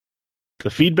The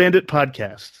Feed Bandit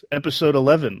Podcast, Episode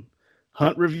 11,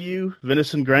 Hunt Review,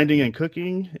 Venison Grinding and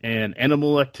Cooking, and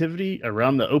Animal Activity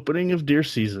around the opening of deer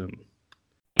season.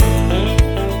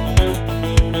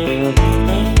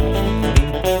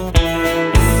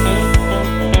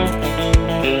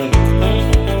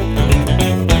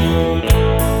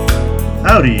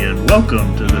 Howdy and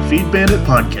welcome to the Feed Bandit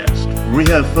Podcast, where we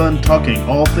have fun talking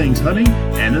all things hunting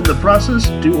and in the process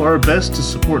do our best to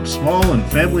support small and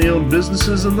family-owned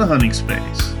businesses in the hunting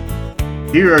space.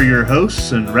 Here are your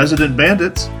hosts and resident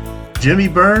bandits, Jimmy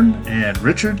Byrne and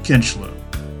Richard Kinchlow.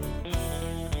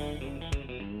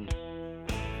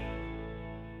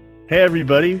 Hey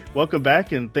everybody, welcome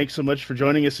back and thanks so much for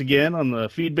joining us again on the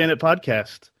Feed Bandit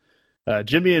Podcast.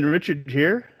 Jimmy and Richard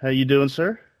here. How you doing,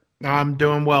 sir? I'm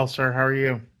doing well, sir. How are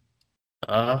you?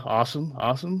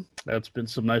 Awesome. It's been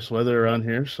some nice weather around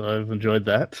here, so I've enjoyed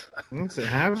that. Yes, it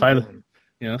has Finally,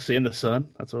 seeing the sun,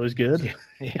 that's always good.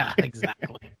 Yeah,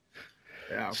 exactly.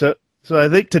 Yeah. So I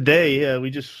think today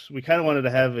we kind of wanted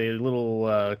to have a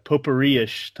little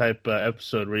potpourri-ish type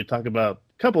episode where you talk about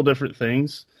a couple different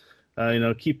things.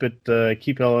 Keep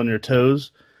y'all on your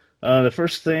toes. The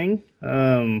first thing,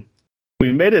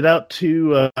 we made it out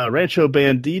to Rancho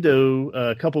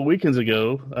Bandito a couple weekends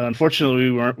ago.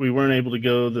 Unfortunately, we weren't able to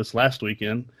go this last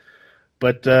weekend.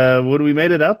 But when we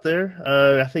made it out there,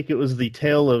 I think it was the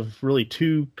tale of really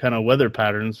two kind of weather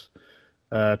patterns: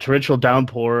 torrential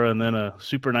downpour and then a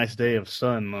super nice day of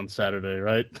sun on Saturday.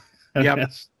 Right? Yep.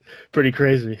 That's pretty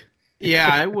crazy.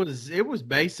 Yeah, it was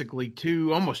basically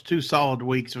almost two solid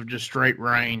weeks of just straight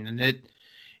rain, and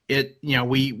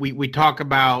we talk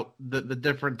about the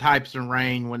different types of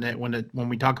rain when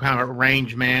we talk about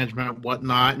range management and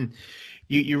whatnot, and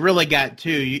you really got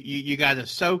two. You got a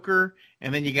soaker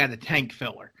and then you got a tank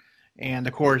filler. And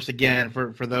of course, again,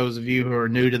 for those of you who are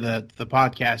new to the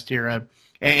podcast here,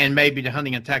 and maybe to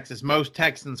hunting in Texas, most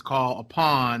Texans call a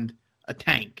pond a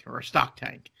tank or a stock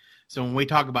tank. So when we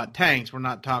talk about tanks, we're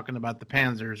not talking about the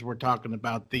Panzers. We're talking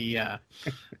about the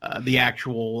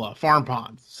actual farm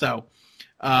ponds. So.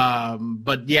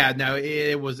 But yeah, no,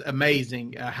 it was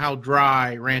amazing how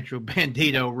dry Rancho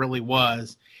Bandito really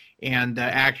was, and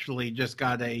actually just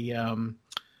got a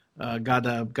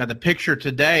picture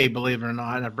today. Believe it or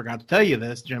not, I forgot to tell you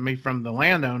this, Jimmy, from the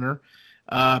landowner.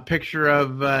 Picture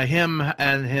of him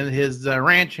and his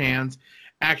ranch hands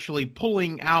actually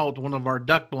pulling out one of our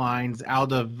duck blinds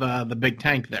out of the big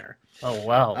tank there. Oh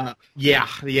wow!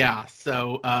 Yeah.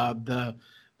 So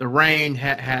the rain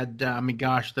had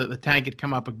the tank had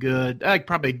come up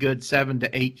probably a good 7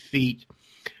 to 8 feet.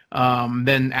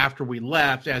 Then after we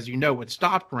left, as you know, it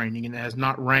stopped raining and it has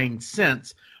not rained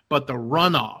since, but the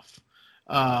runoff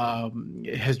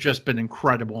has just been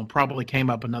incredible and probably came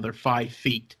up another 5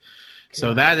 feet.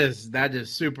 So that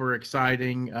is super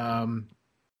exciting.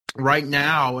 Right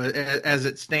now, as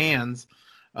it stands,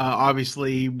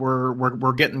 obviously,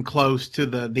 we're getting close to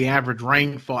the average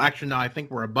rainfall. Actually, no, I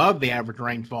think we're above the average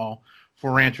rainfall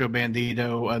for Rancho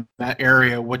Bandito, that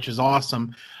area, which is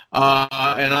awesome.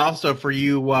 And also for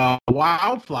you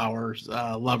wildflowers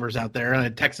lovers out there, a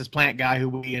Texas plant guy who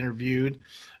we interviewed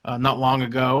not long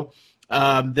ago,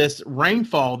 this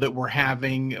rainfall that we're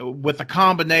having with a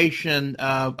combination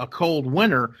of a cold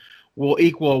winter will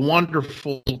equal a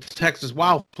wonderful Texas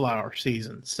wildflower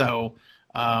season. So,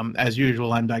 as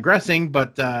usual, I'm digressing,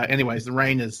 but anyways, the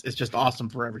rain is just awesome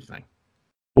for everything.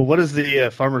 Well, what does the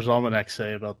Farmer's Almanac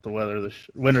say about the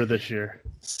winter this year?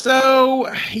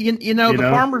 So, the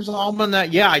Farmer's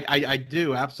Almanac, yeah, I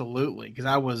do, absolutely, because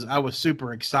I was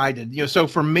super excited. So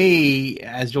for me,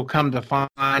 as you'll come to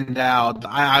find out,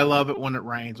 I love it when it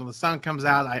rains. When the sun comes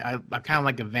out, I'm kind of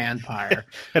like a vampire.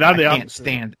 And I can't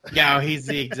stand it. Yeah, he's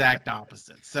the exact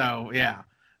opposite. So, yeah.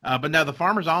 But no, the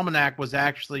Farmer's Almanac was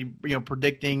actually,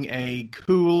 predicting a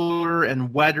cooler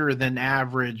and wetter than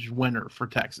average winter for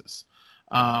Texas.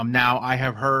 Now, I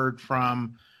have heard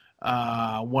from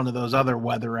one of those other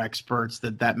weather experts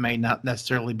that may not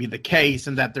necessarily be the case,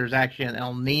 and that there's actually an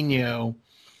El Nino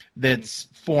that's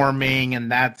forming, and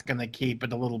that's going to keep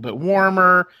it a little bit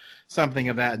warmer, something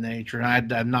of that nature.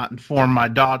 And I've not informed my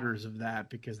daughters of that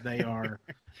because they are,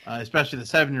 especially the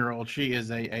 7-year-old, she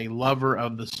is a lover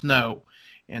of the snow.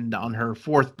 And on her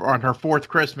fourth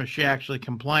Christmas, she actually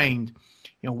complained,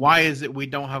 why is it we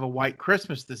don't have a white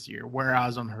Christmas this year?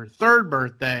 Whereas on her third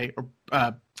birthday,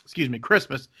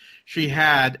 Christmas, she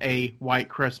had a white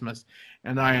Christmas.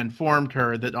 And I informed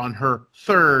her that on her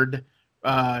third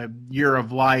year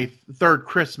of life, third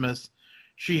Christmas,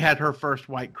 she had her first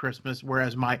white Christmas,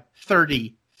 whereas my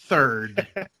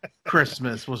 33rd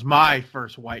Christmas was my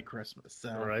first white Christmas. So,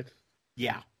 all right.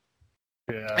 Yeah.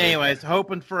 Yeah. Anyways,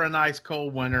 hoping for a nice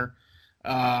cold winter.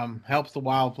 Helps the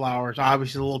wildflowers.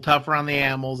 Obviously, a little tougher on the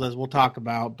animals, as we'll talk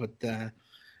about, but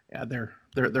yeah,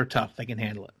 they're tough. They can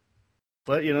handle it.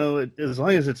 But as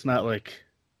long as it's not like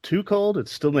too cold, it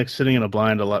still makes sitting in a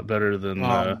blind a lot better than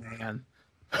Oh man,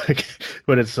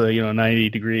 but it's 90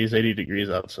 degrees, 80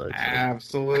 degrees outside. So.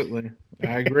 Absolutely,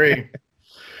 I agree.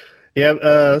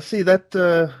 Yeah, see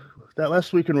that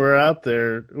last weekend we were out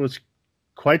there, it was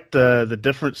quite the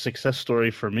different success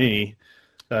story for me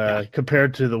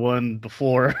compared to the one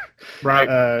before.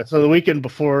 Right. So the weekend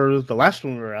before the last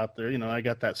one we were out there, I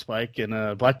got that spike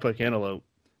in black buck antelope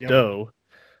doe.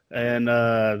 And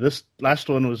this last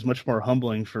one was much more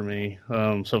humbling for me.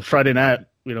 So Friday night,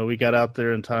 we got out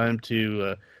there in time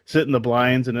to sit in the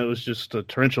blinds, and it was just a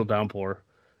torrential downpour,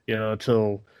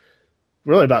 until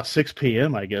really about 6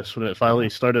 p.m., I guess, when it finally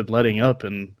started letting up.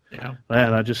 And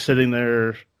man, I'm just sitting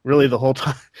there really the whole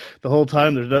time. The whole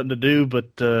time, there's nothing to do but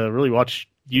really watch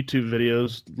YouTube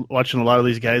videos, watching a lot of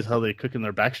these guys how they cook in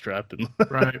their backstrap and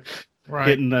right,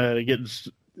 getting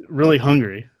really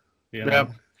hungry.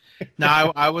 Yep.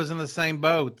 No, I was in the same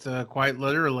boat, quite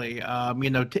literally.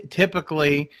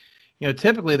 Typically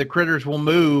the critters will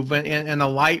move in a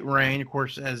light rain. Of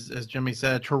course, as Jimmy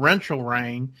said, torrential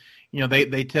rain.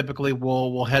 They typically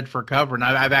will head for cover, and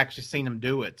I've actually seen them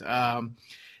do it.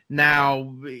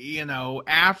 Now,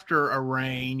 after a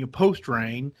rain, post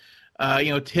rain,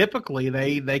 typically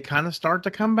they kind of start to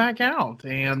come back out,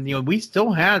 and we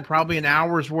still had probably an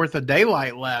hour's worth of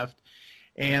daylight left.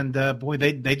 And boy,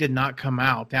 they did not come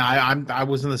out. Now I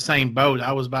was in the same boat.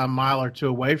 I was about a mile or two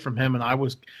away from him, and I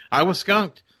was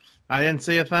skunked. I didn't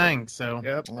see a thing. So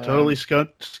totally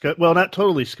skunked. Well, not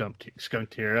totally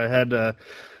skunked here.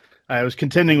 I was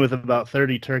contending with about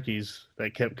 30 turkeys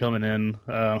that kept coming in.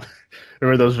 There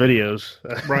were those videos,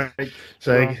 right?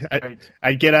 So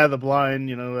I'd get out of the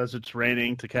blind, as it's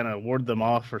raining, to kind of ward them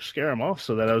off or scare them off.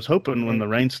 So that I was hoping when the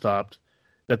rain stopped,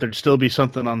 that there'd still be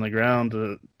something on the ground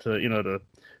to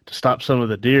stop some of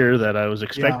the deer that I was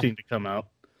expecting to come out,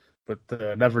 but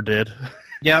never did.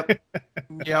 Yep.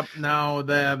 No,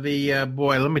 the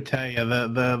boy, let me tell you,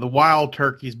 the wild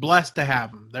turkeys, blessed to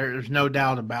have them. There's no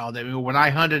doubt about it. I mean, when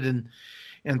I hunted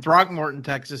in Throckmorton,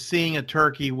 Texas, seeing a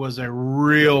turkey was a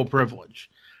real privilege.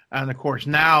 And of course,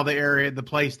 now the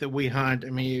place that we hunt,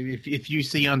 I mean, if you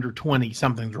see under 20,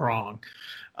 something's wrong.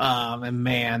 And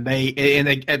man,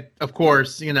 they of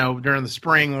course, during the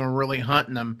spring when we're really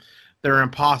hunting them, they're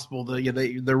impossible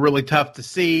they're really tough to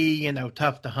see,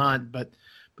 tough to hunt, but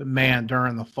man,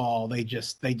 during the fall, they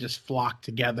just flock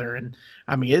together. And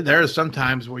I mean, there are some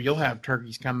times where you'll have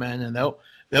turkeys come in and they'll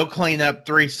clean up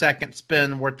 3-second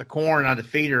spin worth of corn out of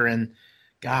feeder. And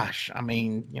gosh, I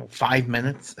mean, 5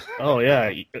 minutes. Oh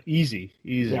yeah. Easy.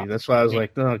 Yeah. That's why I was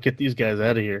like, no, get these guys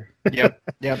out of here. Yep.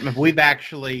 We've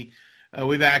actually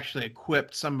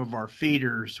equipped some of our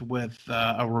feeders with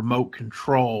a remote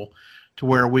control to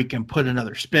where we can put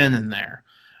another spin in there.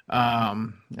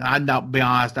 I'll be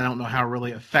honest, I don't know how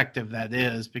really effective that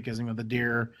is because the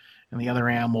deer and the other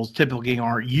animals typically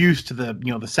aren't used to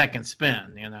the second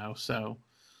spin, So,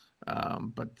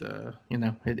 but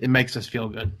it makes us feel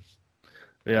good.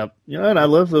 Yeah, and I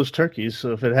love those turkeys.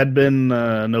 So if it had been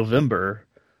November,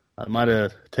 I might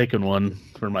have taken one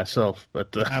for myself,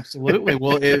 but absolutely.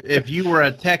 Well, if you were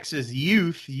a Texas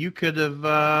youth, you could have.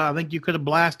 I think you could have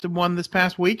blasted one this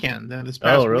past weekend.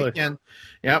 Weekend,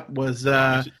 was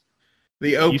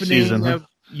the opening of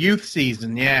youth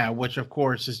season. Yeah, which of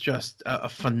course is just a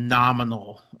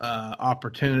phenomenal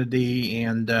opportunity,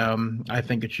 and I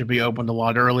think it should be opened a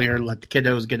lot earlier. Let the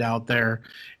kiddos get out there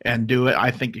and do it. I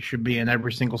think it should be in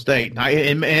every single state.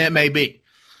 It may be.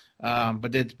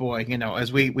 But it's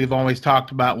as we've always talked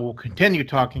about, we'll continue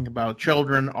talking about.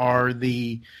 Children are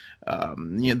the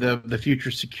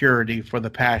future security for the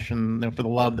passion, for the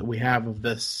love that we have of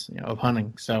this, of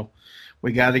hunting. So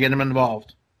we got to get them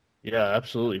involved. Yeah,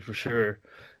 absolutely, for sure.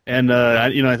 And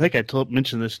I think I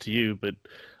mentioned this to you, but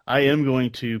I am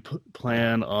going to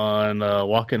plan on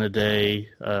walking a day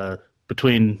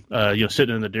between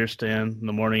sitting in the deer stand in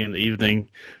the morning and the evening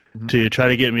to try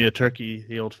to get me a turkey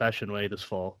the old-fashioned way this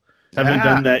fall. Haven't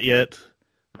done that yet.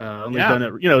 Only done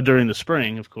it, during the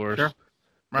spring, of course. Sure.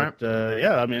 Right. But,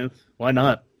 I mean, why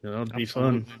not? It'd be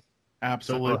fun.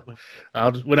 Absolutely.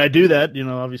 So, when I do that,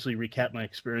 obviously recap my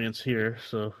experience here.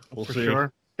 So we'll see.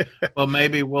 Sure. Well,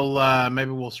 maybe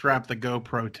we'll strap the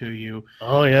GoPro to you.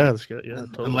 Oh yeah, that's good. Yeah,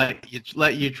 totally.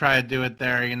 Let you try to do it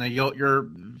there. You're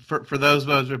for those of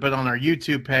us who've been on our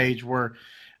YouTube page,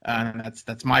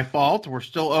 that's my fault. We're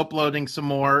still uploading some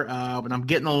more, but I'm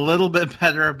getting a little bit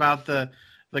better about the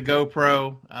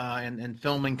GoPro and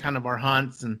filming kind of our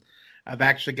hunts. And I've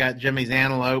actually got Jimmy's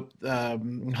antelope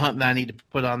hunt that I need to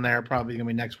put on there. Probably gonna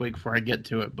be next week before I get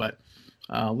to it, but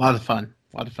a lot of fun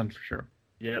for sure.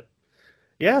 Yep.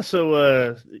 Yeah,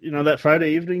 so that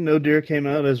Friday evening, no deer came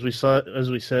out as we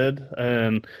said,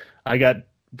 and I got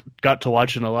to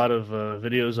watching a lot of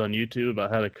videos on YouTube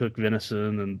about how to cook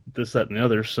venison and this, that, and the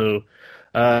other. So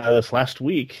this last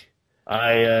week,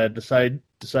 I decided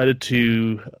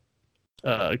to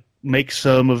make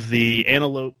some of the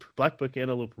blackbuck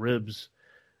antelope ribs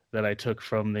that I took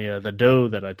from the doe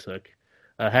that I took.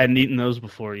 I hadn't eaten those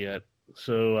before yet,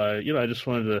 so I just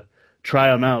wanted to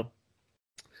try them out.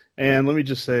 And let me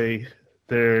just say,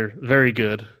 they're very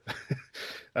good.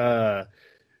 I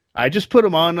just put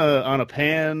them on a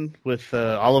pan with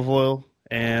olive oil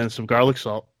and some garlic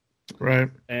salt, right,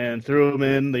 and threw them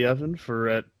in the oven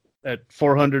at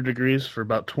 400 degrees for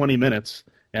about 20 minutes.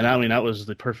 And I mean, that was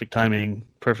the perfect timing,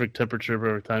 perfect temperature,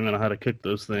 perfect timing on how to cook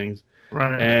those things.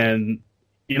 right. And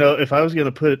if I was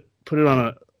going to put it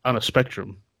on a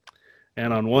spectrum,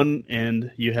 and on one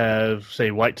end you have,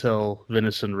 say, whitetail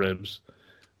venison ribs.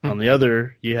 On the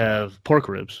other, you have pork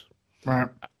ribs. Right.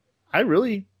 I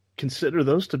really consider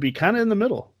those to be kind of in the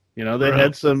middle. They Right.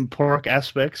 had some pork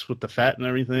aspects with the fat and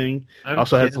everything. Okay.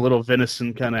 Also has a little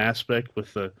venison kind of aspect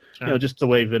with the, Sure. just the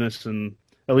way venison,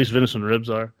 at least venison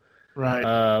ribs are. Right.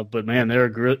 But man, they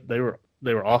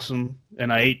were awesome,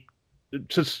 and I ate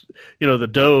just the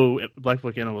doe, black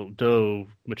antelope doe,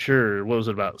 mature. What was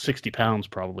it, about 60 pounds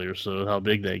probably or so? How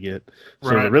big they get.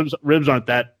 So Right. the ribs aren't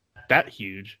that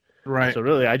huge. Right. So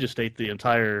really, I just ate the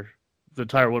entire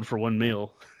one for one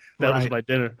meal. That was Right. my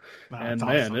dinner, That's and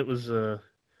man, awesome.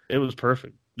 it was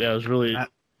perfect. Yeah, it was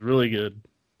really good.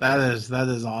 That is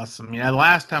awesome. Yeah, the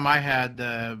last time I had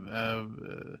I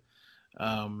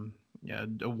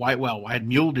had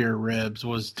mule deer ribs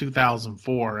was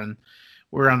 2004, and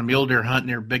we were on a mule deer hunt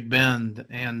near Big Bend,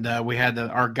 and we had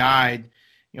our guide,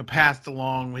 passed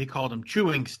along. We called them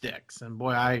chewing sticks, and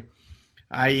boy,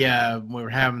 we were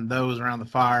having those around the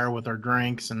fire with our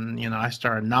drinks, and I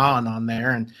started gnawing on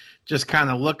there and just kind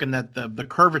of looking at the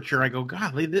curvature. I go,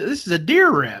 golly, this is a deer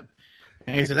rib.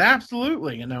 And he said,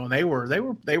 absolutely. And they were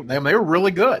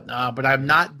really good. But I've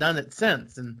not done it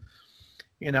since. And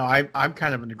I'm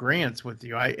kind of in agreement with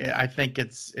you. I think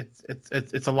it's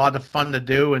a lot of fun to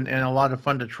do and a lot of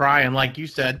fun to try. And like you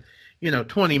said,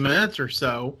 20 minutes or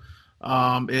so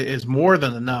is more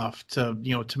than enough to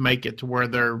make it to where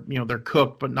they're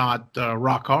cooked but not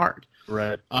rock hard.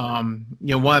 Right. One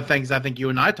of the things I think you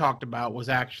and I talked about was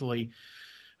actually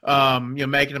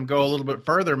making them go a little bit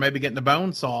further, maybe getting a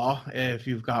bone saw if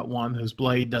you've got one whose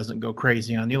blade doesn't go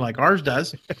crazy on you like ours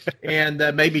does, and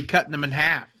maybe cutting them in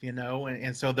half,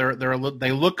 and so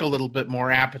they look a little bit more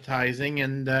appetizing,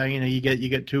 and you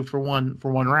get two for one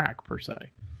rack per se.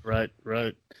 Right.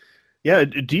 Yeah.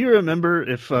 Do you remember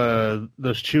if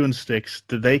those chewing sticks,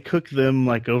 did they cook them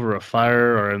like over a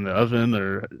fire or in the oven,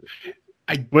 or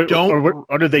I don't,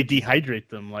 or did they dehydrate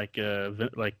them like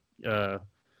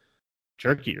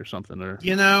jerky or something? Or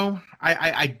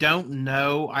I don't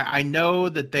know. I know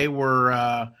that they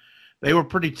were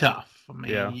pretty tough. I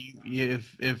mean, yeah.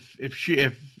 If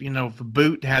a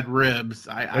boot had ribs,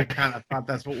 I kind of thought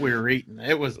that's what we were eating.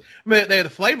 It was, the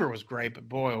flavor was great, but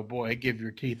boy, oh boy, it give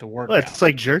your teeth a workout. Well, it's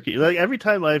like jerky. Like every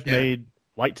time I've made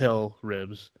whitetail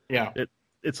ribs, yeah,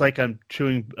 it's like I'm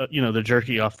chewing, the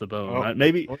jerky off the bone. I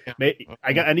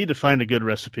need to find a good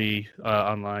recipe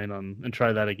online and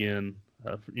try that again.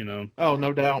 Oh,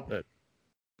 no doubt.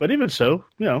 But even so,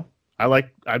 I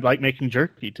like making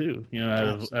jerky too.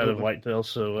 Out of whitetail.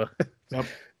 So yep.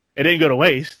 It didn't go to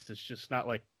waste. It's just not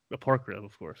like a pork rib,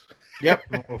 of course. Yep,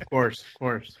 of course.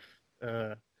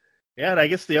 Yeah, and I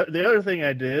guess the other thing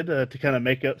I did to kind of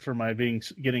make up for my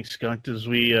getting skunked is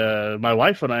my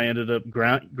wife and I ended up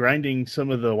grinding some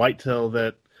of the whitetail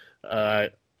that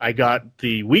I got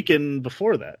the weekend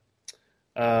before that.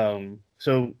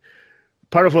 So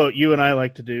part of what you and I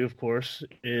like to do, of course,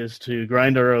 is to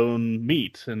grind our own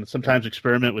meat and sometimes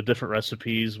experiment with different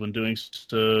recipes when doing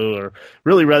so, or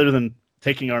really rather than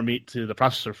taking our meat to the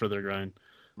processor for their grind.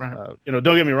 Right. Don't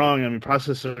get me wrong. I mean,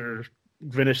 processor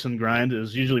venison grind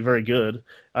is usually very good.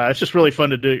 It's just really fun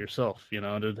to do it yourself,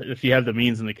 if you have the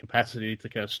means and the capacity to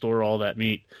kind of store all that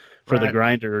meat for the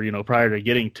grinder, prior to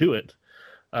getting to it.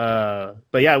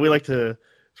 But yeah, we like to,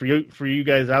 for you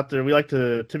guys out there, we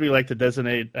typically like to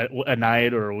designate a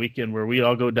night or a weekend where we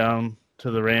all go down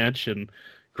to the ranch and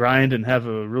grind and have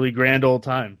a really grand old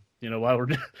time. while we're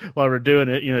while we're doing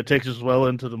it. It takes us well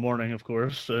into the morning, of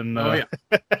course, and Oh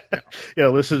yeah.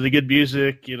 listen to good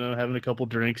music. Having a couple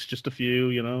drinks, just a few.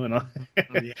 And all.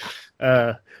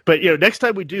 Yeah. But next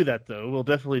time we do that, though, we'll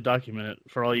definitely document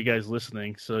it for all you guys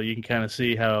listening, so you can kind of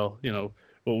see how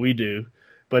what we do.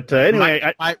 But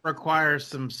anyway, might require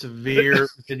some severe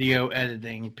video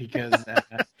editing, because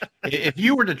if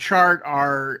you were to chart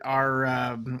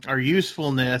our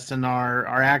usefulness and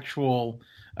our actual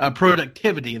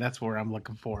productivity, that's where I'm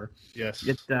looking for. Yes,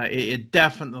 it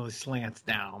definitely slants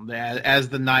down as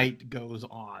the night goes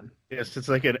on. Yes, it's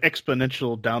like an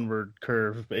exponential downward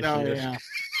curve, basically.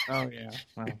 Oh yeah.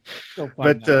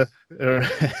 Well,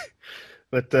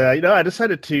 But I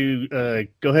decided to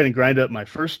go ahead and grind up my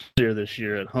first deer this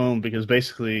year at home, because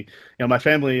basically, my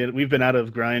family, we've been out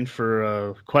of grind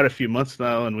for quite a few months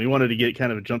now, and we wanted to get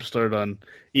kind of a jump start on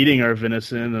eating our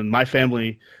venison, and my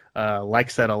family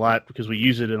likes that a lot because we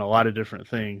use it in a lot of different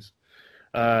things.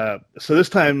 So this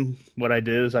time, what I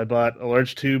did is I bought a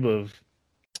large tube of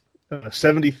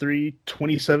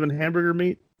 73/27 hamburger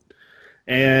meat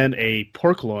and a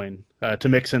pork loin to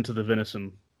mix into the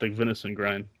venison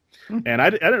grind. And I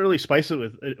didn't really spice it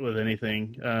with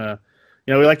anything.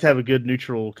 We like to have a good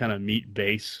neutral kind of meat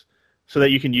base, so that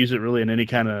you can use it really in any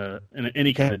kind of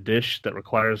dish that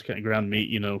requires kind of ground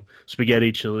meat.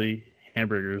 Spaghetti, chili,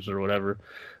 hamburgers, or whatever.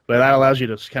 But that allows you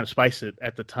to kind of spice it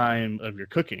at the time of your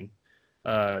cooking.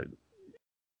 It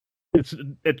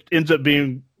ends up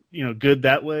being good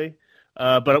that way.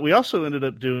 But we also ended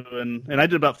up doing, and I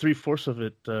did about 3/4 of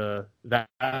it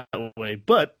that way.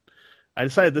 But I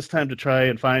decided this time to try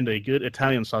and find a good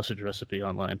Italian sausage recipe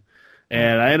online.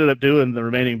 And I ended up doing the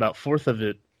remaining about 1/4 of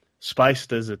it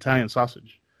spiced as Italian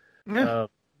sausage. Yeah.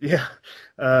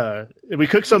 We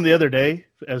cooked some the other day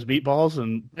as meatballs,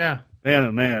 and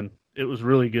man, it was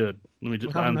really good.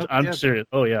 I'm serious.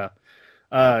 Oh yeah.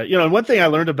 And one thing I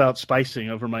learned about spicing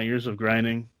over my years of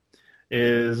grinding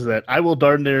is that I will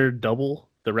darn near double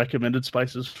the recommended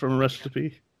spices from a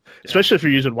recipe. Especially if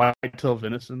you're using whitetail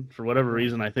venison. For whatever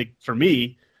reason, I think for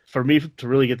me to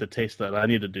really get the taste of that, I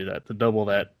need to do that, to double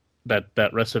that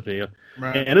recipe.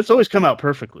 Right. And it's always come out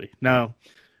perfectly. Now,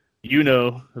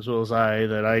 as well as I,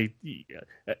 that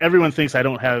everyone thinks I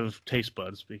don't have taste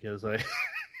buds because I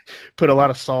put a lot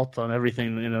of salt on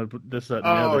everything, this, that, and the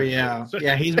other. Oh yeah.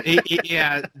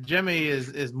 Yeah, Jimmy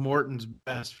is Morton's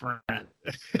best friend.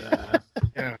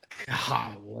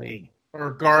 Golly.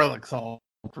 Or garlic salt.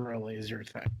 Really is your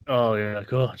thing. Oh yeah,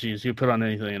 cool. Geez, you put on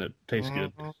anything and it tastes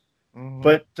good. Mm-hmm.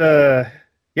 But it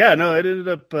ended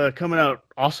up coming out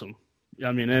awesome.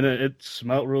 I mean, and it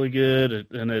smelled really good,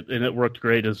 and it worked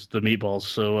great as the meatballs.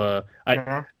 So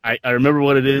I remember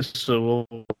what it is. So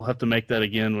we'll have to make that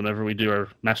again whenever we do our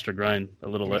master grind a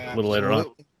little later on.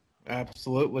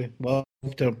 Absolutely, love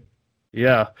to.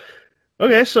 Yeah.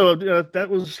 Okay, so that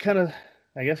was kind of,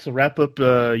 I guess, a wrap up.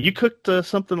 You cooked a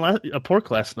pork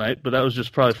last night, but that was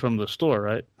just probably from the store,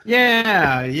 right?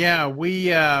 Yeah.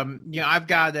 We, I've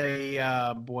got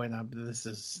a boy. Now this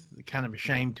is kind of a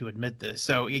shame to admit this.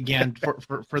 So again,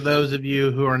 for those of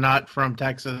you who are not from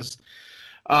Texas,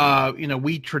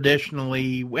 we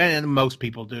traditionally, and most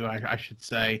people do, I should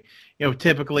say,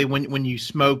 typically when you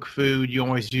smoke food, you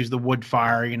always use the wood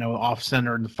fire, off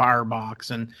center in the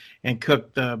firebox, and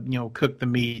cook the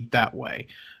meat that way.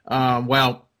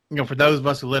 For those of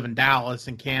us who live in Dallas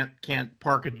and can't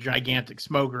park a gigantic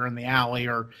smoker in the alley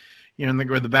or, in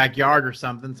the backyard or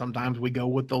something, sometimes we go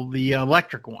with the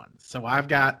electric ones. So I've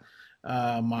got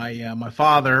my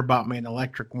father bought me an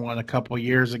electric one a couple of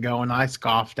years ago, and I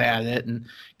scoffed at it and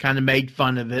kind of made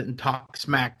fun of it and talked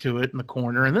smack to it in the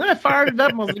corner. And then I fired it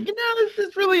up and I was like,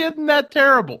 this really isn't that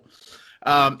terrible.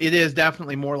 It is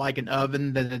definitely more like an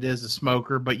oven than it is a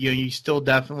smoker, but you still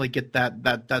definitely get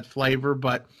that flavor,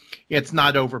 but it's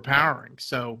not overpowering.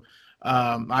 So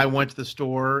I went to the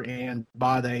store and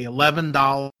bought a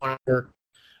 $11,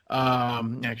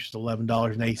 actually it's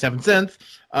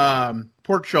 $11.87,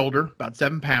 pork shoulder, about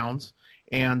 7 pounds,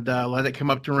 and let it come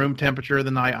up to room temperature.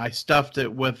 Then I stuffed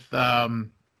it with a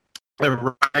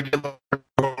regular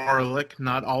garlic,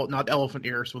 not elephant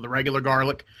ear, so the regular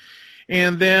garlic.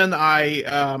 And then I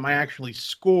actually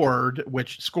scored,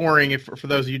 which scoring, for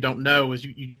those of you who don't know, is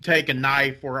you take a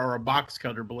knife or a box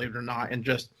cutter, believe it or not, and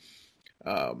just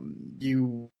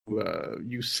you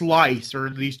slice, or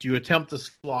at least you attempt to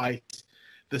slice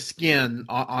the skin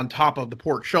on top of the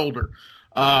pork shoulder.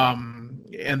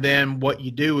 And then what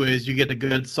you do is you get a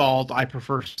good salt. I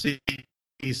prefer sea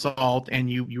salt, and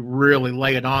you really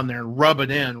lay it on there and rub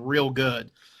it in real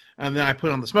good. And then I put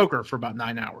it on the smoker for about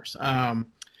 9 hours.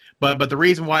 But the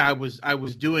reason why I was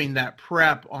doing that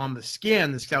prep on the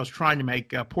skin is because I was trying to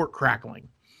make pork crackling.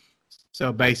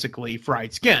 So basically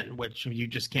fried skin, which you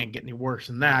just can't get any worse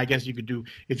than that. I guess you could do,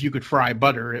 if you could fry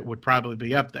butter, it would probably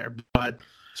be up there. But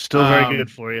Still very good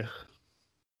for you.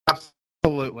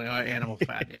 Absolutely, animal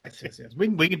fat. Yes.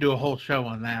 We can do a whole show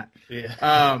on that.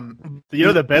 Yeah.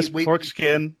 The best pork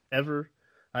skin ever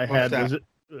I had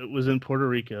was in Puerto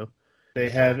Rico. They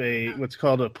have what's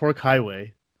called a pork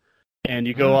highway, and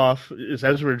you go off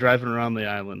as we're driving around the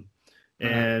island,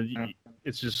 and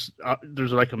it's just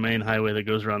there's like a main highway that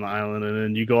goes around the island, and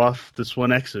then you go off this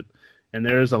one exit, and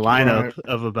there's a lineup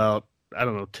of about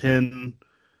 10,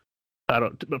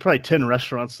 probably 10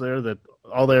 restaurants there that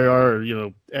all they are,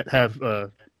 have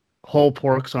whole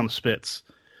porks on spits,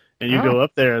 and you go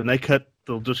up there and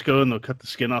they'll just go and they'll cut the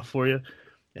skin off for you,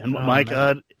 and my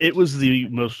God, it was the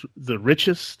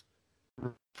richest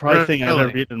fried thing I've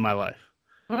ever eaten in my life.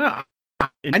 Well,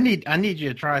 I need you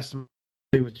to try some.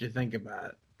 See what you think about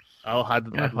it.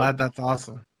 That's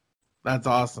awesome. That's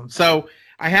awesome. So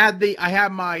I had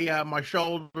my my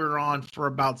shoulder on for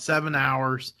about 7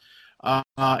 hours,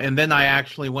 and then I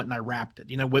actually went and I wrapped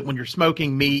it. When you're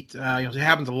smoking meat, it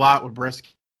happens a lot with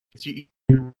brisket.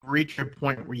 You reach a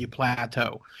point where you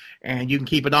plateau, and you can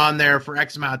keep it on there for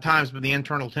X amount of times, but the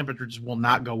internal temperature just will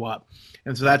not go up.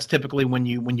 And so that's typically when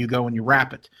you go and you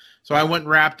wrap it. So I went and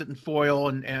wrapped it in foil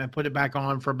and put it back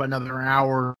on for about another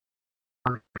hour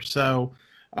or so.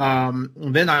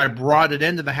 Then I brought it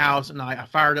into the house and I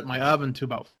fired up my oven to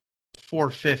about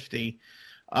 450,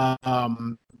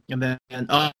 and then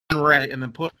unread and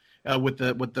then put with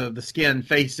the skin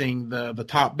facing the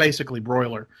top, basically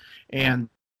broiler, and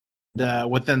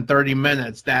within 30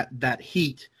 minutes that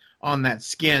heat on that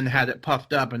skin had it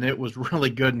puffed up, and it was really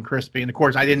good and crispy. And of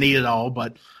course I didn't eat it all,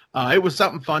 but it was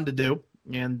something fun to do.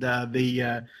 And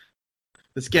the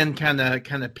skin kind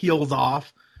of peels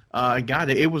off.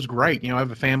 It was great. I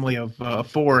have a family of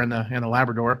 4 and a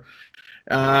Labrador.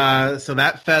 So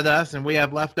that fed us, and we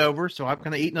have leftovers. So I've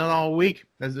kind of eaten it all week.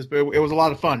 It was a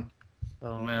lot of fun.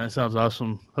 Oh man, that sounds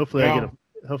awesome. Hopefully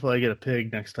I get a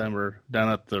pig next time we're down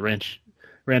at the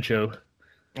rancho.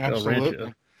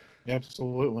 Absolutely.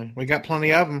 Absolutely. We got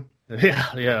plenty of them.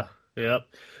 Yeah.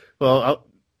 Well, I'll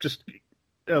just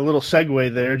a little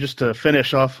segue there, just to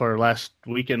finish off our last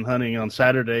weekend hunting on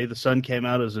Saturday. The sun came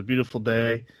out. It was a beautiful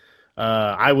day.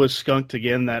 I was skunked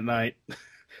again that night.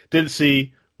 Didn't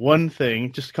see one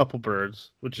thing, just a couple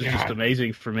birds, which is just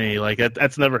amazing for me. Like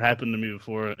that's never happened to me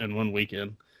before in one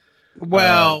weekend.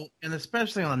 Well, and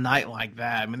especially on a night like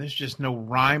that, I mean, there's just no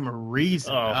rhyme or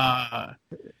reason. High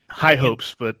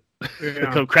hopes, but they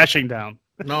come crashing down.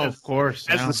 No, of course.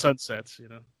 As the sun sets,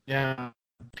 Yeah.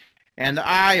 And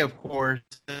I, of course,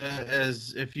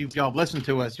 as if y'all have listened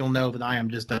to us, you'll know that I am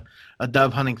just a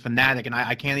dove hunting fanatic, and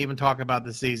I can't even talk about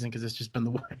the season because it's just been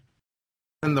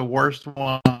the worst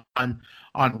one on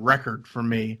record for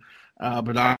me.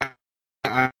 But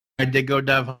I did go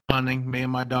dove hunting, me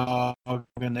and my dog,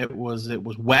 and it was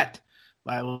wet.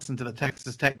 I listened to the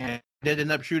Texas Tech, and I did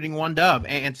end up shooting one dove.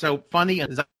 And so funny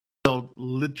is I killed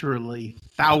literally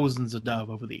thousands of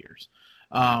dove over the years.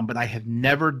 But I have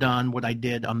never done what I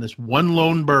did on this one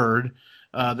lone bird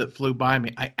that flew by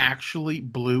me. I actually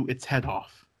blew its head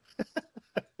off.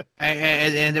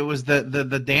 and it was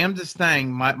the damnedest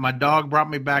thing. My dog brought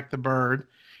me back the bird,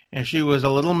 and she was a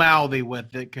little mouthy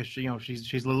with it because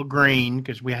she's a little green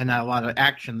because we hadn't had a lot of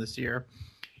action this year.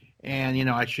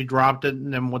 And she dropped it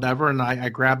and whatever, and I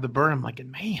grabbed the bird. I'm like,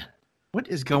 man, what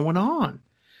is going on?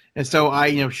 And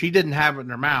so she didn't have it in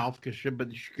her mouth because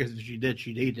she did,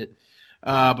 she'd eat it.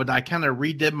 But I kind of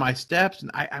redid my steps, and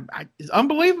I it's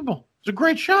unbelievable. It's a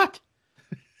great shot.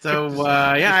 So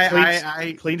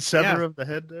clean sever of the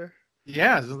head there.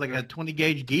 Yeah, it was like a 20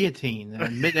 gauge guillotine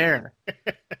in midair.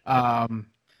 And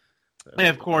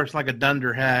of course, like a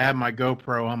dunderhead, I have my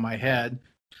GoPro on my head,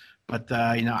 but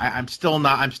I'm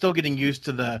still getting used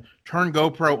to the turn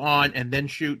GoPro on and then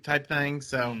shoot type thing.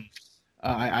 So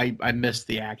I missed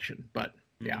the action, but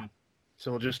yeah.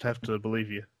 So we'll just have to believe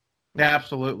you. Yeah,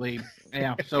 absolutely.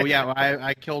 Yeah. So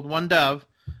I killed one dove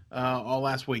all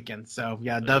last weekend. So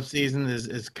dove season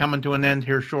is coming to an end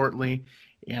here shortly,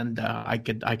 and I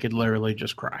could literally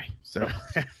just cry. So,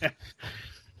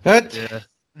 but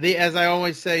as I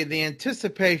always say, the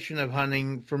anticipation of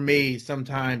hunting for me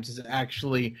sometimes is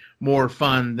actually more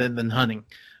fun than hunting.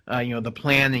 The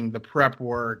planning, the prep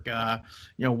work,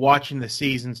 watching the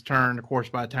seasons turn. Of course,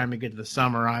 by the time we get to the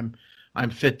summer, I'm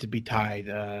fit to be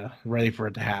tied, ready for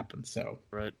it to happen. So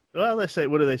right. Well, what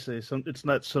do they say? It's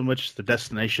not so much the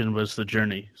destination, but it's the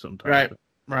journey. Sometimes.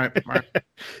 Right.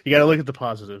 You got to look at the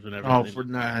positive and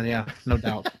everything. No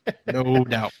doubt, no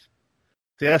doubt.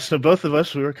 Yeah. So both of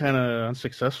us, we were kind of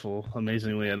unsuccessful,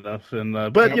 amazingly enough, and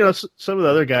but some of the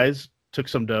other guys took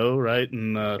some doe, right,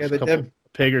 and Yeah, a they couple did.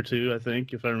 pig or two, I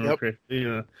think, if I remember Yep.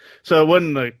 correctly. So it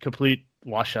wasn't a complete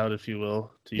washout, if you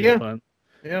will, to use Yeah. fun.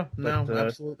 Yeah. But No,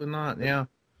 absolutely not. Yeah.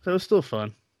 so it was still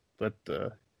fun. But we'll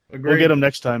get Agreed. them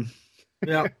next time.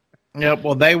 Yeah. Yep.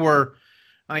 Well, they were.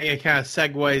 I think it kind of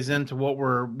segues into what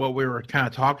we were kind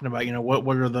of talking about.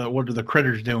 What are the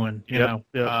critters doing? Yep.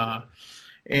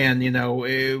 And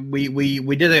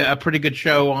we did a pretty good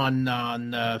show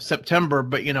on September,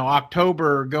 but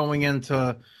October going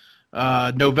into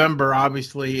November,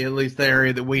 obviously, at least the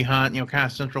area that we hunt, kind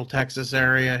of central Texas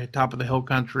area, top of the hill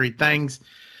country, things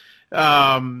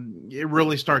it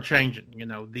really start changing.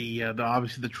 The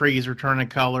obviously the trees are turning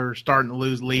color, starting to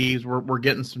lose leaves. We're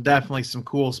getting definitely some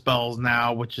cool spells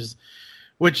now, which is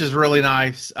really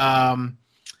nice. And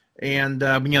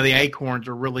the acorns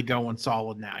are really going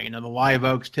solid now. The live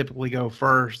oaks typically go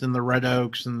first, and the red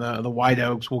oaks and the white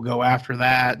oaks will go after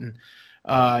that, and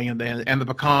the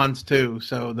pecans too.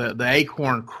 So the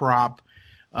acorn crop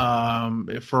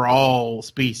for all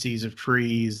species of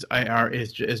trees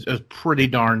is pretty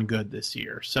darn good this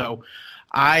year. So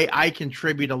I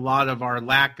contribute a lot of our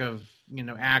lack of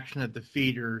action at the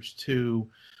feeders to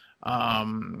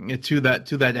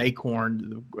that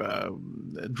acorn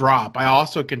drop. I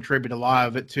also contribute a lot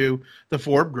of it to the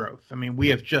forb growth. I mean, we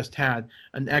have just had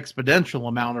an exponential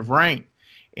amount of rain.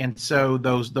 And so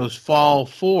those fall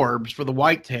forbs for the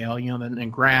whitetail,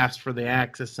 and grass for the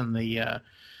axis and the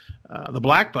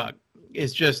black buck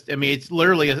is just, I mean, it's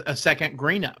literally a second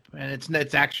green up, and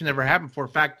it's actually never happened before.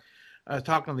 In fact, I was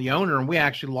talking to the owner, and we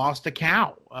actually lost a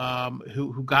cow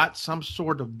who got some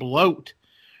sort of bloat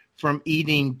from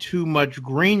eating too much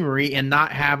greenery and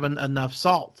not having enough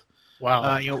salt.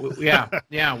 Wow.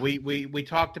 Yeah. We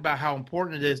talked about how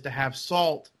important it is to have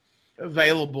salt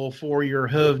available for your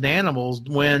hooved animals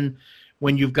when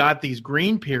you've got these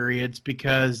green periods,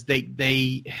 because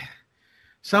they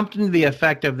something to the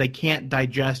effect of they can't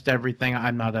digest everything.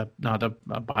 I'm not a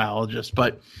biologist,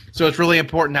 but so it's really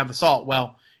important to have the salt.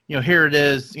 Well, here it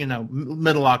is,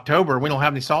 middle October, we don't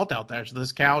have any salt out there, so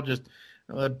this cow just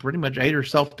pretty much ate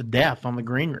herself to death on the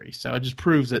greenery. So it just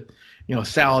proves that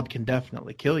salad can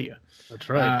definitely kill you. That's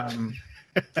right.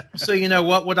 So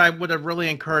what I would have really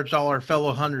encouraged all our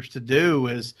fellow hunters to do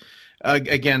is,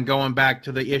 again, going back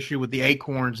to the issue with the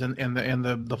acorns and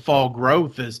the fall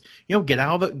growth, is get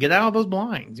out of those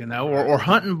blinds, or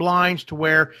hunting blinds to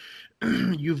where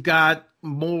you've got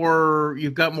more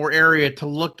area to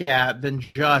look at than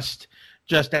just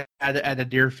at a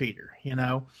deer feeder.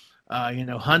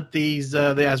 Hunt these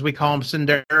as we call them,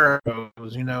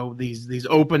 senderos. These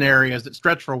open areas that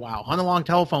stretch for a while. Hunt along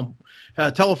telephone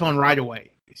right away.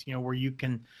 Where you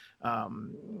can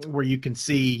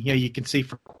see, you can see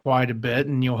for quite a bit,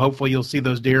 and hopefully you'll see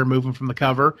those deer moving from the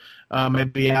cover,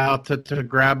 maybe out to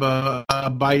grab a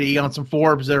bite to eat on some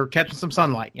forbs that are catching some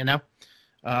sunlight. Yep.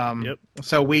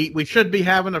 So we should be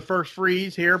having a first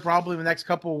freeze here probably in the next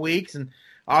couple of weeks, and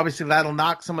obviously that'll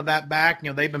knock some of that back.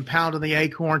 They've been pounding the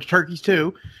acorns, turkeys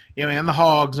too, and the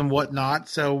hogs and whatnot.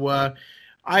 So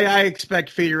I expect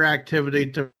feeder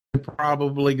activity to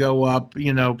probably go up,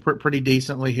 pretty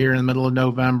decently here in the middle of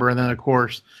November. And then, of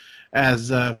course,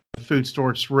 as food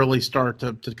stores really start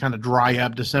to kind of dry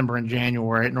up, December and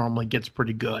January, it normally gets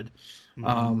pretty good.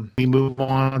 Mm-hmm. We move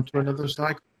on to another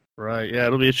cycle. Right. Yeah,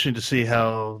 it'll be interesting to see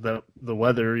how the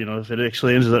weather, if it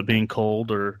actually ends up being cold,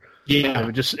 or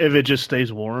if it just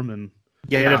stays warm, and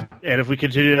if we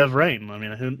continue to have rain. I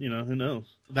mean, who knows?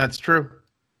 That's true.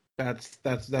 That's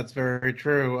very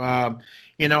true. I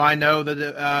know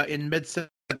that in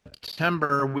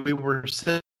mid-September we were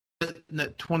sitting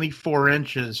at 24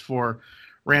 inches for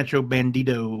Rancho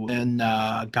Bandito, and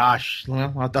gosh,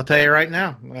 well, I'll tell you right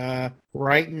now.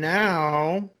 Right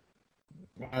now,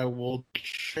 I will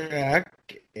check,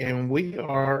 and we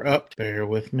are up. Bear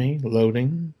with me,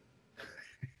 loading.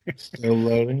 Still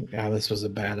loading. This was a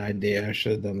bad idea. I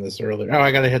should have done this earlier.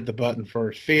 I got to hit the button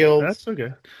first. Fields. That's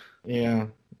okay. Yeah.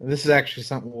 This is actually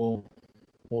something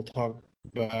we'll talk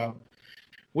about.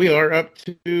 We are up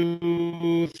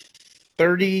to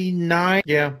 39.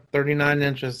 Yeah, 39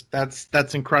 inches.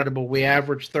 That's incredible. We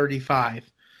averaged 35.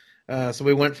 So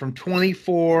we went from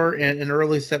 24 in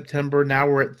early September. Now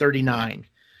we're at 39.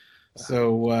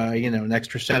 So an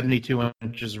extra 72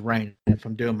 inches of rain, if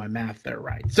I'm doing my math there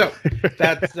right. So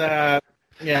that's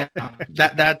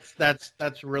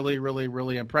that's really, really,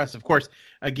 really impressive. Of course,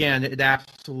 again, it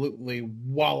absolutely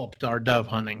walloped our dove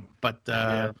hunting, but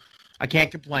I can't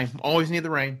complain. Always need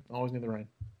the rain.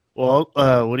 Well,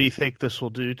 what do you think this will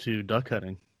do to duck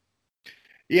hunting?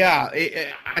 Yeah,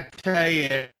 I tell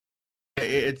you,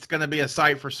 it's going to be a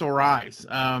sight for sore eyes.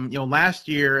 Last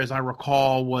year, as I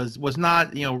recall, was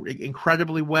not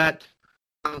incredibly wet.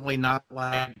 Certainly not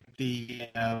like the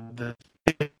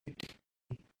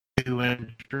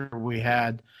 52-inch we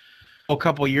had a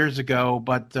couple years ago,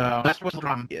 but that's what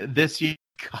this year.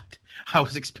 God, I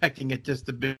was expecting it just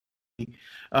to be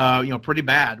pretty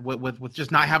bad with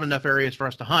just not having enough areas for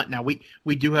us to hunt. Now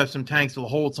we do have some tanks that will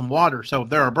hold some water, so if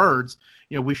there are birds,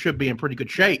 we should be in pretty good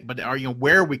shape. But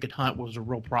where we could hunt was a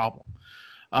real problem.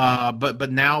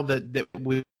 But now that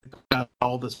we've got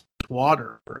all this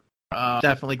water,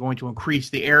 definitely going to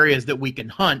increase the areas that we can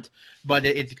hunt. But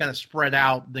it's going to spread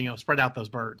out those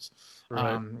birds.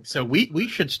 Right. So we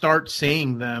should start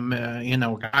seeing them.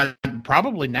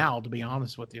 Probably now. To be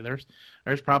honest with you, there's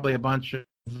probably a bunch of.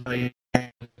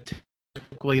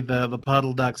 Typically, the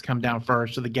puddle ducks come down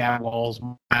first, so the gadwalls,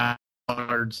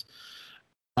 mallards,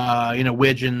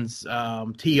 widgeons,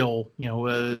 teal,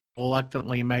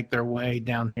 reluctantly make their way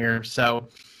down here. So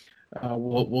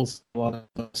we'll see a lot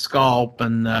of scalp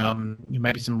and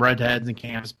maybe some redheads and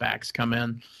canvasbacks come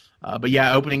in. But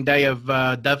yeah, opening day of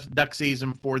duck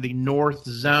season for the North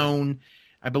Zone,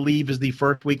 I believe, is the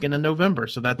first weekend in November.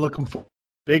 So that's looking for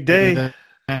big day.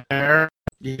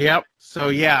 Yep. So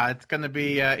yeah, it's going to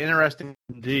be interesting.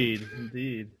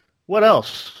 Indeed. What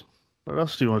else? What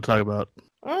else do you want to talk about?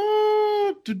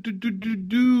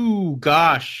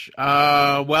 Gosh.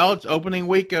 Well, it's opening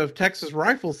week of Texas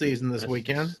rifle season this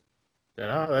weekend.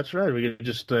 Yeah, that's right. We could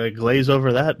just glaze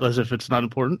over that as if it's not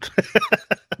important.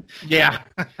 Yeah.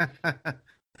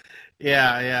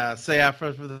 Yeah. So yeah,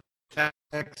 for the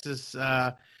Texas,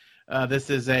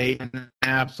 this is an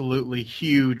absolutely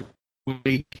huge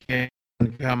weekend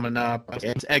coming up.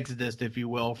 It's exodus, if you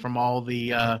will, from all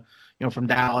the from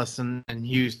Dallas and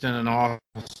Houston and Austin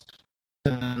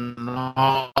and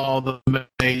all the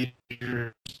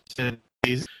major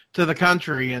cities to the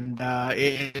country, and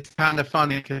it's kind of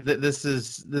funny because this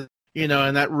is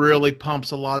and that really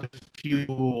pumps a lot of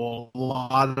fuel, a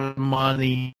lot of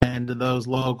money into those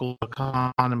local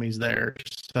economies there.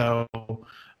 So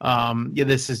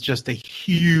this is just a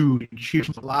huge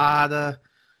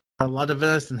a lot of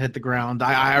venison hit the ground.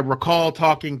 I recall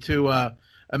talking to a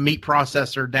meat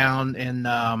processor down in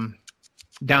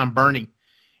Bernie,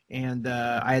 and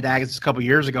I had asked this a couple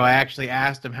years ago. I actually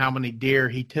asked him how many deer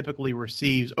he typically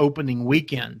receives opening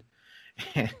weekend.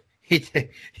 And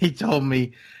he told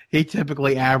me he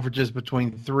typically averages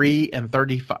between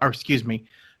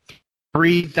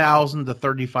 3,000 to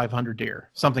 3,500 deer,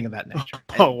 something of that nature.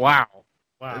 Oh wow!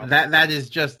 That is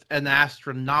just an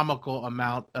astronomical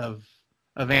amount of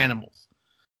animals.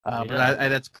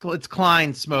 But it's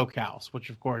Klein Smokehouse, which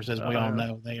of course, as we all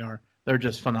know, they're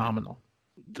just phenomenal.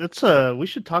 That's we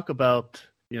should talk about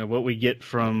what we get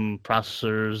from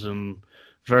processors and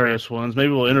various ones.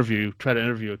 Maybe we'll try to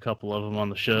interview a couple of them on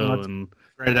the show.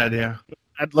 Great idea.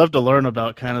 I'd love to learn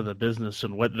about kind of the business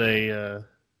and what they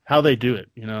how they do it.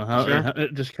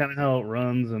 Just kind of how it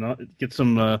runs, and get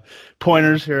some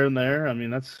pointers here and there. I mean,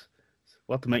 we'll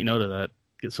have to make note of that.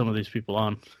 Get some of these people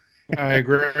on. I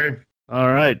agree.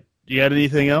 All right. You got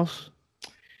anything else?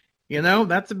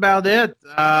 That's about it.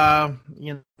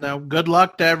 Good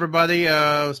luck to everybody,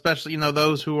 especially,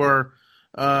 those who are,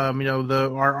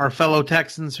 our fellow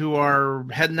Texans who are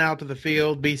heading out to the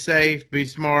field. Be safe, be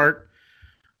smart.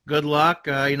 Good luck.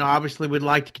 Obviously we'd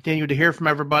like to continue to hear from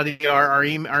everybody. Our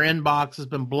inbox has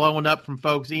been blowing up from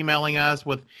folks emailing us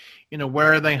with,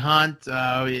 where they hunt.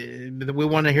 We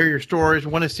want to hear your stories.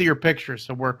 We want to see your pictures.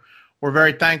 So we're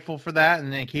very thankful for that,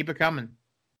 and then keep it coming.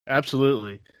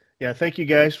 Absolutely. Yeah, thank you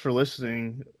guys for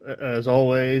listening, as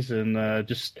always, and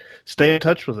just stay in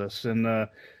touch with us. And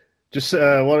just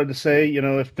wanted to say,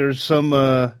 if there's some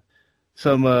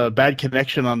bad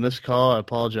connection on this call, I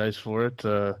apologize for it.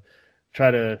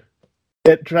 Try to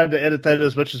edit that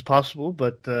as much as possible,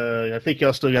 but I think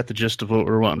y'all still got the gist of what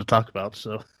we're wanting to talk about.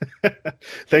 So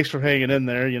thanks for hanging in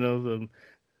there. The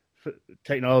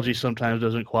technology sometimes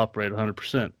doesn't cooperate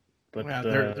 100%. But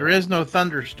there is no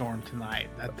thunderstorm tonight.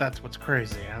 That's what's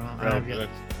crazy. I don't get it.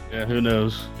 Yeah, who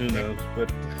knows?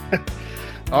 But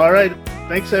all right,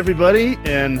 thanks everybody,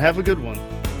 and have a good one.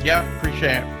 Yeah,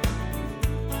 appreciate it.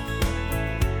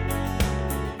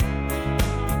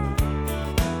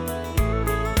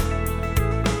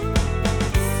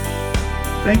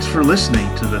 Thanks for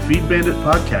listening to the Feed Bandit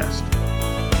podcast.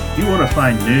 If you want to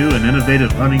find new and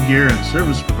innovative hunting gear and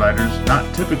service providers not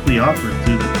typically offered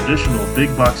through the traditional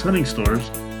big box hunting stores,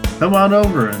 come on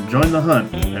over and join the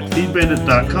hunt at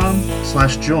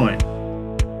feedbandit.com/join.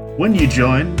 When you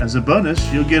join, as a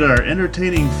bonus, you'll get our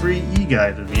entertaining free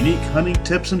e-guide of unique hunting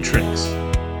tips and tricks.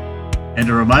 And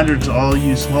a reminder to all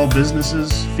you small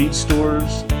businesses, feed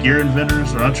stores, gear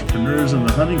inventors, or entrepreneurs in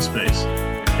the hunting space,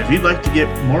 if you'd like to get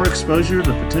more exposure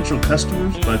to potential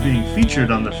customers by being featured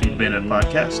on the Feed Bandit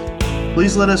podcast,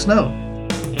 please let us know.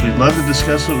 We'd love to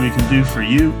discuss what we can do for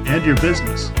you and your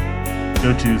business.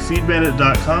 Go to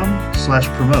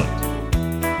feedbandit.com/promote.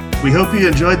 We hope you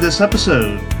enjoyed this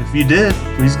episode. If you did,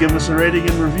 please give us a rating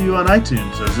and review on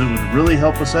iTunes, as it would really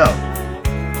help us out.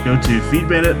 Go to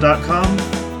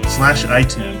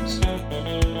feedbandit.com/iTunes.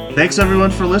 Thanks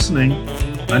everyone for listening.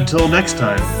 Until next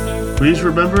time, please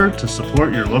remember to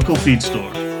support your local feed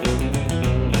store.